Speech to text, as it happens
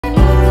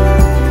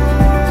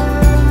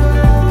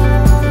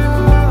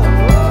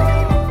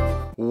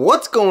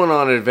What's going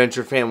on,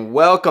 Adventure Fam?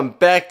 Welcome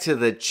back to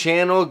the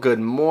channel. Good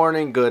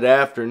morning, good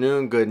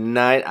afternoon, good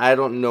night. I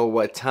don't know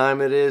what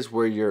time it is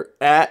where you're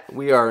at.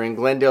 We are in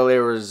Glendale,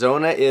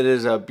 Arizona. It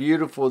is a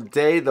beautiful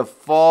day. The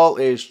fall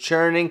is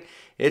churning.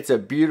 It's a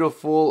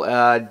beautiful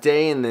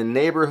day in the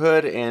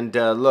neighborhood. And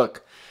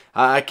look,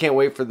 I can't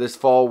wait for this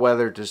fall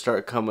weather to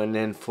start coming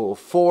in full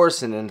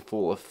force and in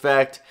full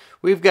effect.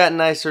 We've got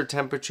nicer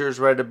temperatures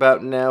right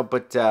about now,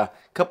 but a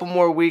couple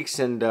more weeks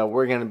and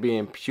we're going to be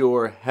in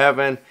pure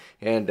heaven.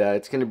 And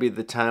it's going to be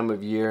the time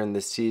of year and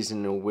the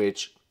season in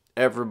which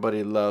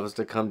everybody loves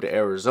to come to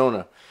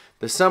Arizona.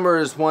 The summer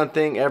is one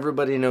thing.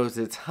 Everybody knows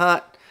it's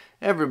hot.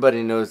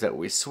 Everybody knows that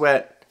we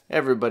sweat.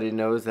 Everybody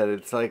knows that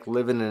it's like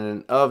living in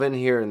an oven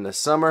here in the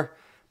summer.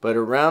 But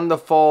around the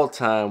fall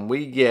time,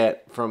 we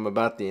get from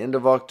about the end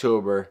of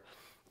October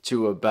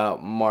to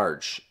about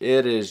March.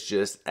 It is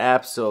just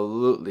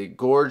absolutely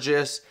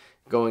gorgeous.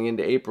 Going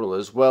into April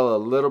as well, a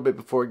little bit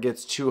before it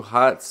gets too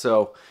hot.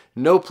 So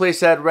no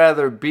place I'd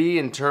rather be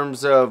in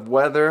terms of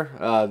weather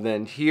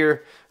than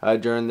here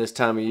during this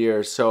time of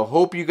year. So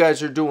hope you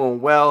guys are doing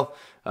well.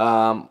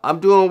 I'm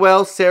doing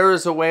well.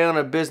 Sarah's away on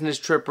a business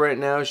trip right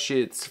now. It's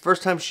the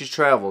first time she's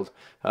traveled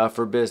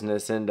for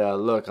business. And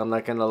look, I'm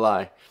not gonna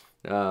lie.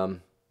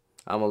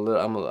 I'm a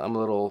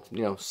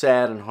little,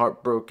 sad and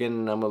heartbroken,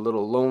 and I'm a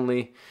little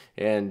lonely,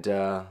 and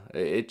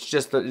it's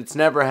just that it's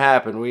never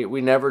happened.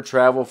 We never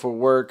travel for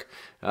work.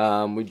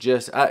 We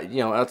just,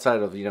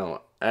 outside of,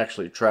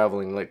 actually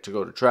traveling, like to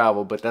go to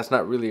travel, but that's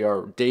not really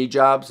our day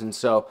jobs, and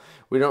so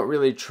we don't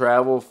really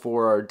travel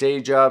for our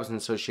day jobs,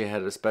 and so she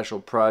had a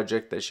special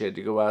project that she had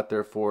to go out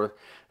there for,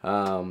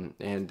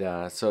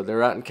 so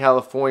they're out in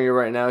California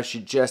right now. She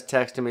just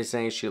texted me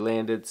saying she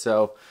landed,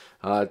 so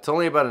it's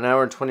only about an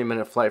hour and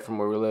 20-minute flight from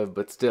where we live,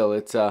 but still,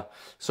 it's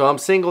so I'm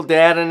single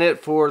dadding it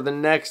for the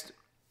next,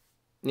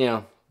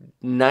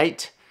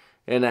 night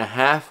and a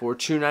half, or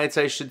 2 nights,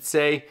 I should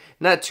say.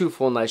 Not 2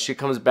 full nights. She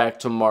comes back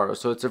tomorrow,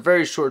 so it's a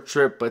very short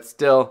trip, but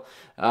still,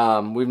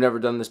 we've never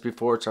done this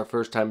before. It's our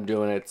first time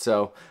doing it,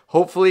 so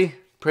hopefully,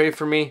 pray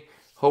for me.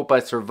 Hope I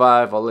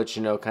survive. I'll let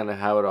you know kind of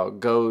how it all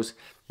goes,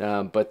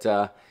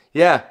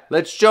 yeah,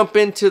 let's jump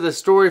into the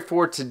story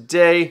for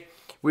today.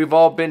 We've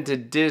all been to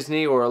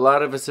Disney, or a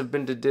lot of us have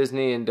been to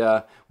Disney,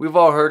 and we've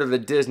all heard of the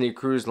Disney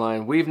Cruise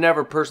Line. We've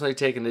never personally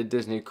taken a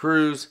Disney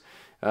cruise.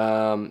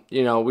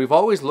 We've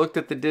always looked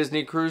at the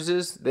Disney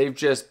cruises. They've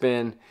just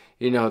been,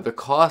 the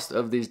cost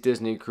of these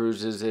Disney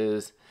cruises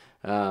is,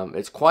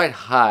 it's quite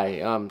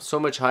high. So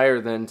much higher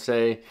than,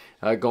 say,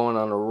 going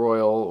on a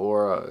Royal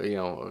or,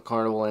 a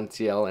Carnival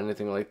NCL,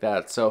 anything like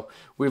that. So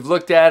we've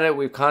looked at it.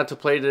 We've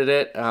contemplated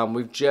it.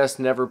 We've just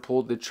never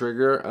pulled the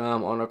trigger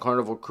on a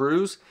Carnival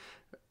cruise.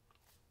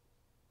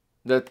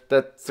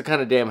 That's the kind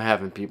of day I'm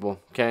having, people,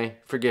 okay?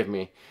 Forgive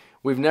me.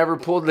 We've never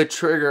pulled the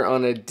trigger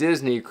on a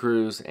Disney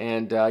cruise,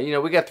 and,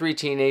 we got 3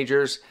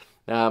 teenagers,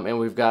 and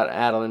we've got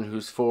Adeline,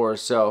 who's 4,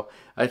 so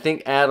I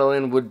think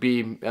Adeline would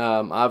be,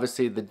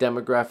 obviously, the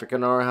demographic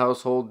in our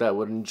household that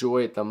would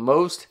enjoy it the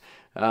most.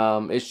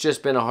 It's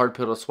just been a hard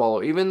pill to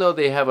swallow. Even though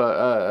they have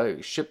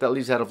a ship that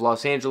leaves out of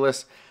Los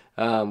Angeles,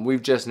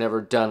 we've just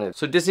never done it.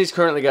 So Disney's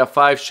currently got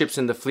 5 ships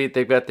in the fleet.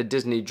 They've got the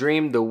Disney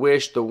Dream, the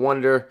Wish, the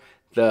Wonder,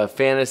 the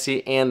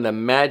Fantasy, and the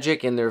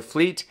Magic in their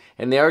fleet,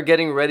 and they are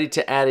getting ready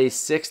to add a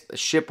 6th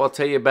ship I'll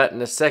tell you about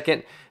in a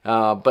second.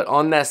 But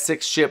on that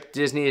 6th ship,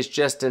 Disney has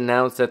just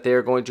announced that they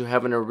are going to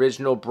have an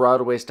original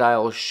Broadway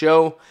style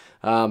show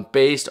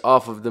based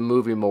off of the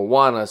movie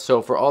Moana.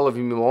 So for all of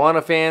you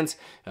Moana fans,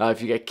 if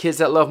you got kids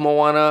that love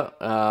Moana,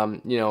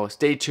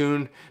 stay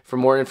tuned for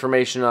more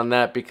information on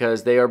that,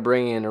 because they are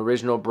bringing an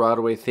original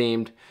Broadway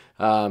themed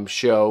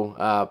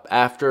show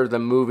after the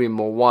movie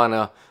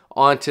Moana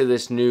onto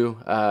this new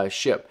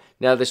ship.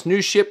 Now, this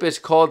new ship is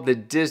called the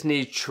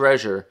Disney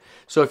Treasure.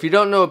 So if you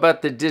don't know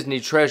about the Disney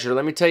Treasure,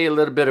 let me tell you a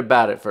little bit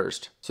about it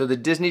first. So the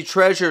Disney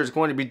Treasure is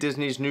going to be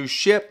Disney's new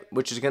ship,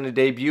 which is going to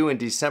debut in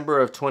December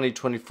of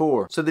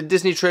 2024. So the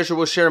Disney Treasure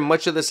will share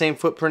much of the same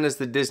footprint as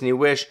the Disney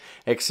Wish,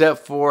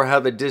 except for how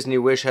the Disney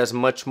Wish has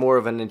much more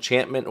of an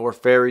enchantment or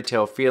fairy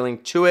tale feeling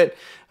to it.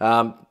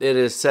 It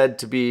is said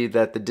to be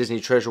that the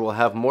Disney Treasure will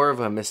have more of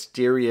a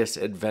mysterious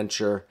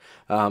adventure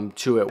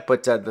to it.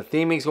 But the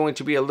theming is going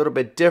to be a little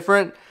bit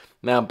different.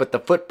 Now, but the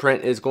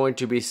footprint is going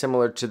to be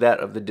similar to that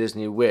of the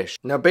Disney Wish.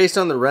 Now, based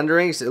on the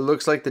renderings, it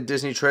looks like the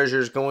Disney Treasure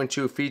is going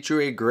to feature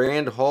a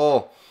grand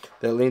hall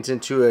that leans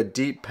into a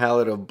deep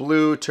palette of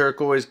blue,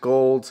 turquoise,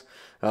 golds.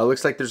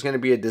 Looks like there's going to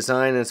be a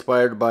design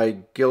inspired by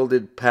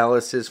gilded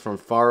palaces from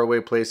faraway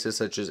places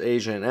such as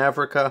Asia and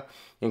Africa,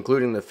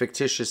 including the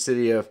fictitious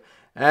city of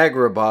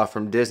Agrabah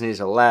from Disney's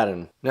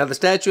Aladdin. Now, the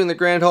statue in the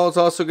Grand Hall is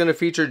also going to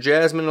feature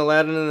Jasmine,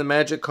 Aladdin, and the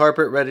magic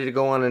carpet ready to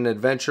go on an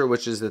adventure,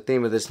 which is the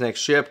theme of this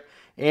next ship.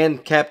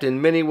 And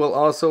Captain Minnie will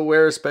also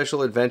wear a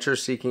special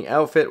adventure-seeking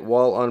outfit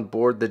while on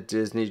board the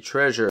Disney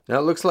Treasure. Now,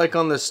 it looks like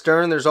on the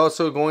stern there's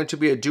also going to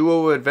be a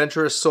duo of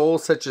adventurous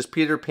souls such as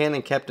Peter Pan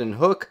and Captain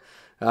Hook.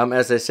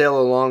 as they sail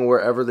along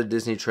wherever the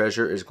Disney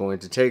Treasure is going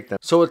to take them.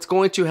 So it's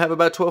going to have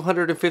about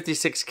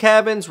 1,256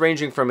 cabins,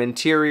 ranging from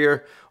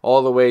interior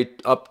all the way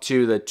up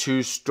to the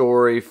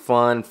 2-story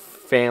fun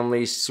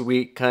family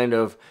suite kind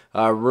of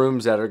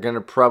rooms that are going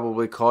to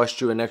probably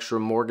cost you an extra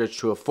mortgage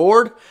to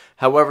afford.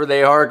 However,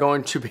 they are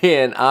going to be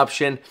an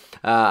option.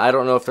 I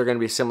don't know if they're going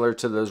to be similar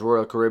to those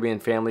Royal Caribbean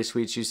family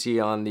suites you see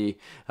on the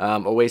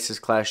Oasis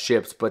class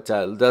ships, but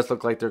it does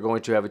look like they're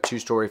going to have a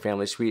 2-story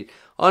family suite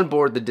on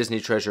board the Disney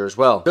Treasure as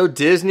well. So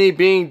Disney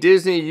being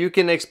Disney, you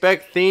can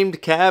expect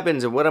themed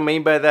cabins, and what I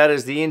mean by that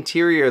is the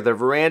interior, the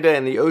veranda,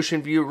 and the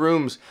ocean view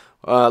rooms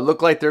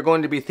look like they're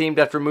going to be themed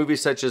after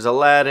movies such as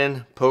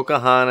Aladdin,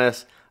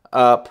 Pocahontas,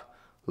 Up,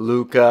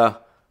 Luca,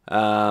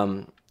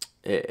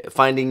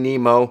 Finding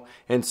Nemo,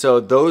 and so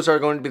those are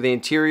going to be the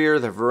interior,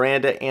 the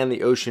veranda, and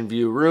the ocean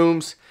view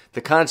rooms.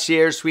 The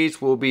concierge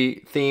suites will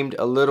be themed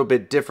a little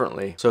bit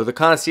differently. So the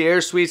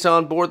concierge suites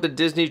on board the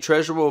Disney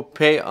Treasure will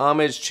pay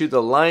homage to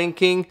the Lion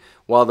King,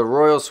 while the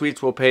royal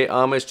suites will pay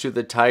homage to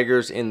the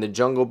tigers in the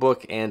Jungle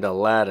Book and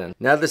Aladdin.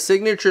 Now the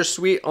signature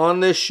suite on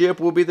this ship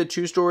will be the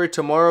 2-story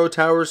Tomorrow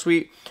Tower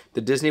Suite.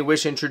 The Disney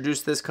Wish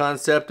introduced this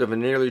concept of a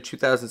nearly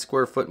 2,000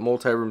 square foot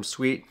multi-room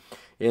suite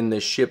in the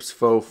ship's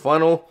faux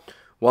funnel.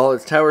 While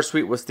its tower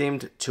suite was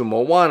themed to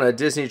Moana,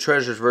 Disney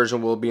Treasure's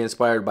version will be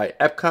inspired by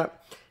Epcot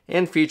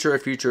and feature a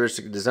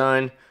futuristic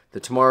design. The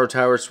Tomorrow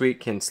Tower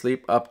Suite can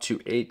sleep up to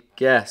 8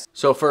 guests.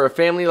 So for a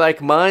family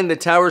like mine, the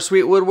Tower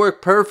Suite would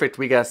work perfect.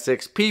 We got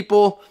 6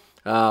 people.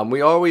 We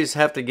always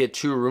have to get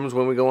 2 rooms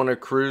when we go on a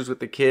cruise with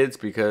the kids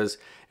because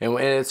and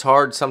it's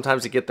hard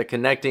sometimes to get the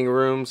connecting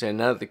rooms, and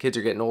now that the kids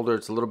are getting older,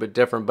 it's a little bit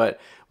different, but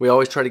we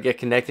always try to get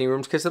connecting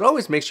rooms because it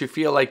always makes you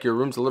feel like your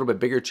room's a little bit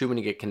bigger too when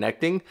you get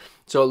connecting.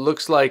 So it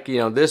looks like, you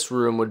know, this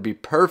room would be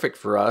perfect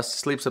for us.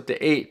 Sleeps up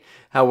to 8.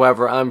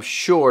 However, I'm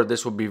sure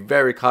this will be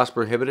very cost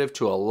prohibitive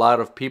to a lot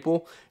of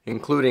people,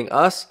 including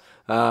us.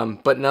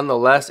 But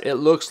nonetheless, it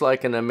looks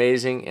like an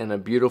amazing and a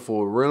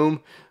beautiful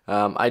room.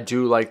 I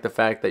do like the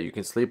fact that you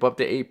can sleep up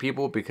to 8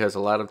 people because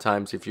a lot of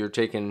times if you're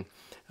taking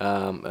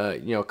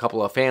you know, a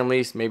couple of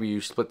families, maybe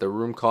you split the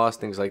room cost,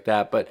 things like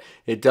that, but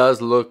it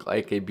does look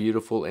like a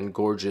beautiful and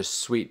gorgeous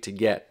suite to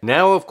get.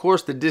 Now, of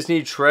course, the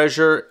Disney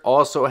Treasure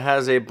also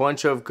has a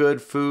bunch of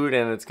good food,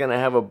 and it's going to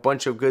have a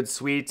bunch of good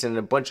suites and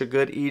a bunch of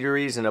good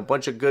eateries and a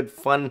bunch of good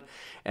fun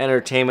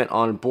entertainment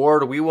on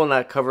board. We will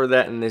not cover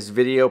that in this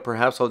video.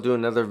 Perhaps I'll do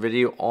another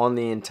video on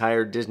the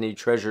entire Disney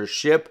Treasure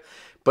ship.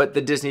 But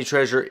the Disney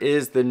Treasure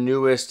is the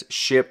newest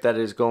ship that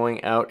is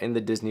going out in the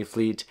Disney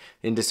fleet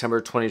in December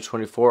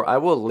 2024. I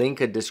will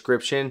link a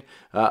description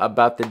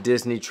about the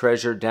Disney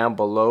Treasure down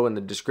below in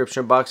the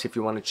description box if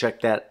you want to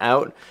check that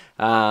out.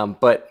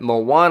 But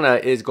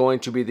Moana is going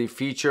to be the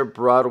feature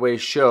Broadway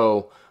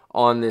show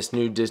on this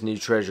new Disney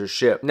Treasure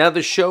ship. Now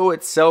the show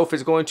itself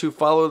is going to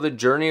follow the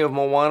journey of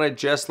Moana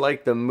just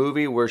like the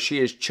movie, where she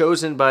is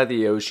chosen by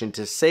the ocean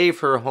to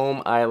save her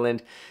home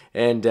island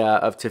and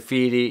of Te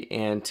Fiti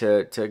and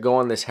to go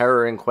on this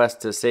harrowing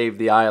quest to save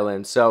the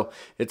island. So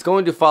it's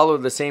going to follow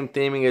the same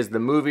theming as the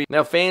movie.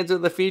 Now fans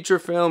of the feature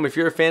film, if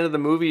you're a fan of the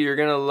movie, you're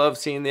going to love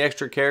seeing the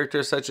extra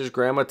characters such as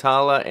Grandma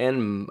Tala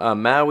and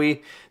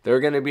Maui. They're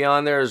going to be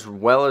on there as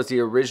well as the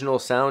original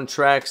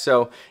soundtrack.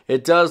 So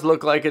it does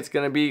look like it's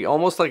going to be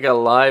almost like a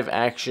live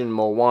action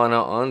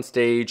Moana on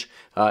stage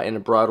in a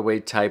Broadway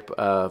type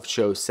of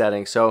show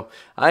setting. So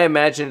I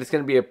imagine it's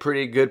going to be a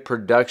pretty good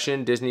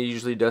production. Disney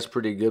usually does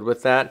pretty good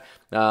with that.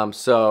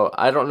 So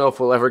I don't know if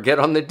we'll ever get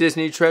on the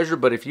Disney Treasure,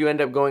 but if you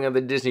end up going on the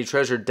Disney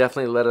Treasure,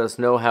 definitely let us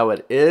know how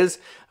it is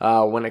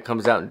when it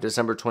comes out in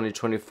December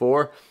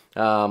 2024.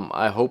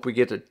 I hope we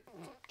get a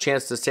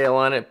chance to sail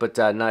on it, but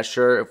not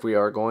sure if we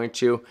are going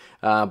to.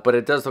 But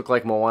it does look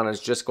like Moana is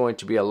just going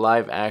to be a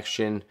live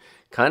action,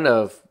 kind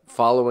of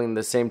following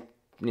the same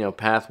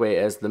pathway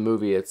as the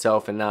movie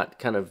itself and not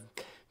kind of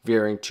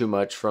veering too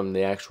much from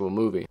the actual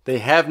movie. They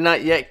have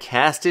not yet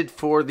casted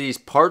for these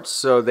parts,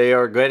 so they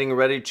are getting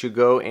ready to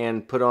go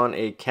and put on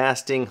a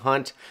casting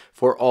hunt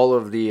for all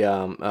of the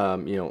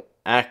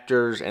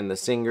actors and the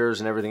singers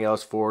and everything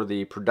else for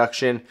the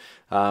production.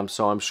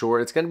 So I'm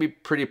sure it's going to be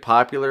pretty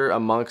popular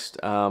amongst,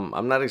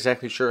 I'm not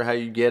exactly sure how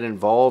you get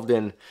involved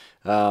in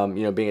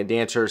being a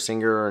dancer,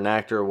 singer, or an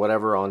actor or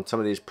whatever on some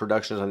of these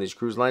productions on these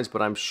cruise lines,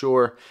 but I'm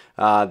sure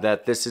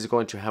that this is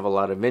going to have a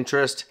lot of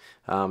interest.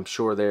 I'm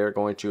sure they're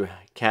going to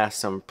cast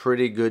some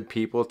pretty good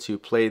people to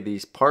play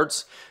these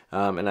parts,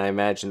 and I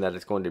imagine that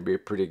it's going to be a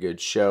pretty good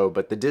show.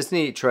 But the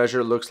Disney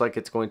Treasure looks like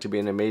it's going to be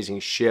an amazing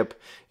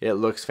ship. It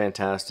looks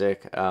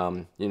fantastic.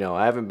 I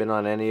haven't been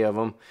on any of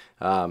them.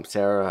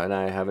 Sarah and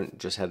I haven't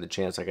just had the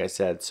chance, like I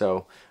said.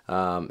 So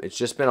it's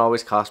just been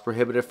always cost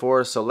prohibitive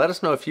for us. So let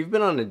us know if you've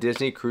been on a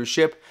Disney cruise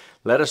ship.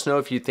 Let us know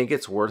if you think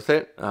it's worth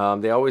it.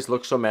 They always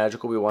look so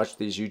magical. We watch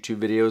these YouTube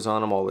videos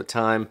on them all the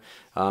time,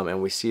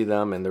 and we see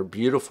them, and they're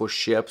beautiful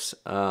ships.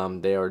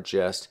 They are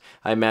just,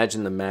 I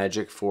imagine, the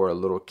magic for a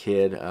little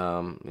kid.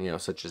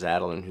 such as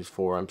Adeline, who's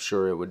 4. I'm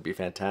sure it would be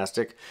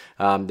fantastic.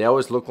 They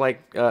always look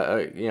like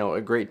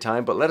a great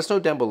time. But let us know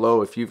down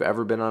below if you've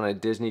ever been on a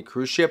Disney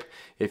cruise ship.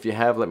 If you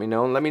have, let me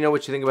know. And let me know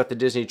what you think about the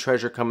Disney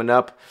Treasure coming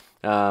up.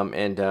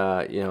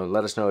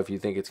 Let us know if you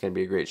think it's going to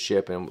be a great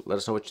ship, and let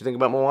us know what you think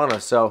about Moana.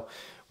 So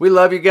we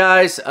love you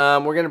guys. We're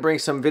going to bring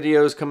some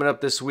videos coming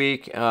up this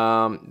week.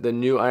 The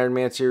new Iron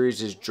Man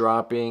series is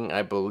dropping,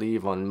 I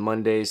believe, on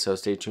Monday, so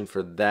stay tuned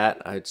for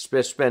that. It's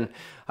just been,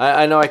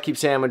 I know I keep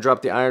saying I'm going to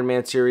drop the Iron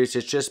Man series.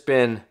 It's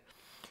been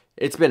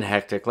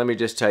hectic, let me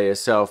just tell you.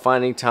 So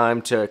finding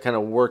time to kind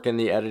of work in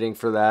the editing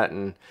for that,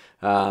 and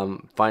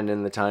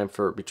finding the time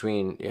for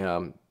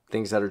between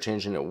things that are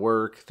changing at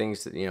work,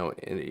 things that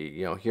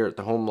here at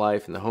the home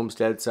life and the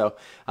homestead. So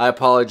I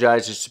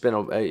apologize. It's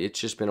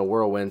just been a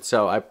whirlwind.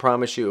 So I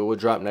promise you it will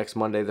drop next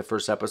Monday, the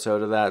first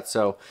episode of that.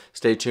 So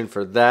stay tuned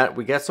for that.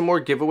 We got some more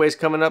giveaways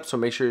coming up, so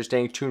make sure you're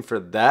staying tuned for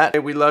that. Hey,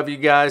 we love you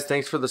guys.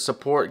 Thanks for the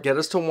support. Get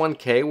us to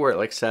 1K. We're at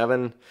like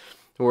 7.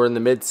 We're in the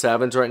mid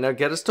 7s right now.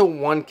 Get us to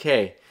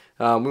 1K.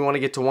 We want to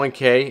get to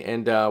 1K,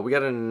 and we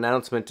got an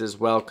announcement as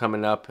well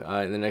coming up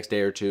in the next day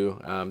or two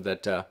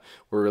that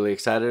we're really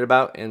excited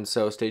about, and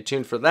so stay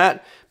tuned for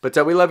that. But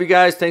we love you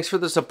guys. Thanks for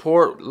the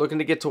support. Looking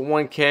to get to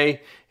 1K,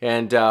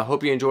 and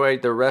hope you enjoy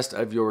the rest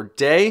of your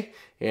day.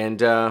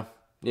 And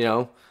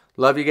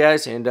love you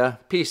guys, and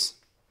peace.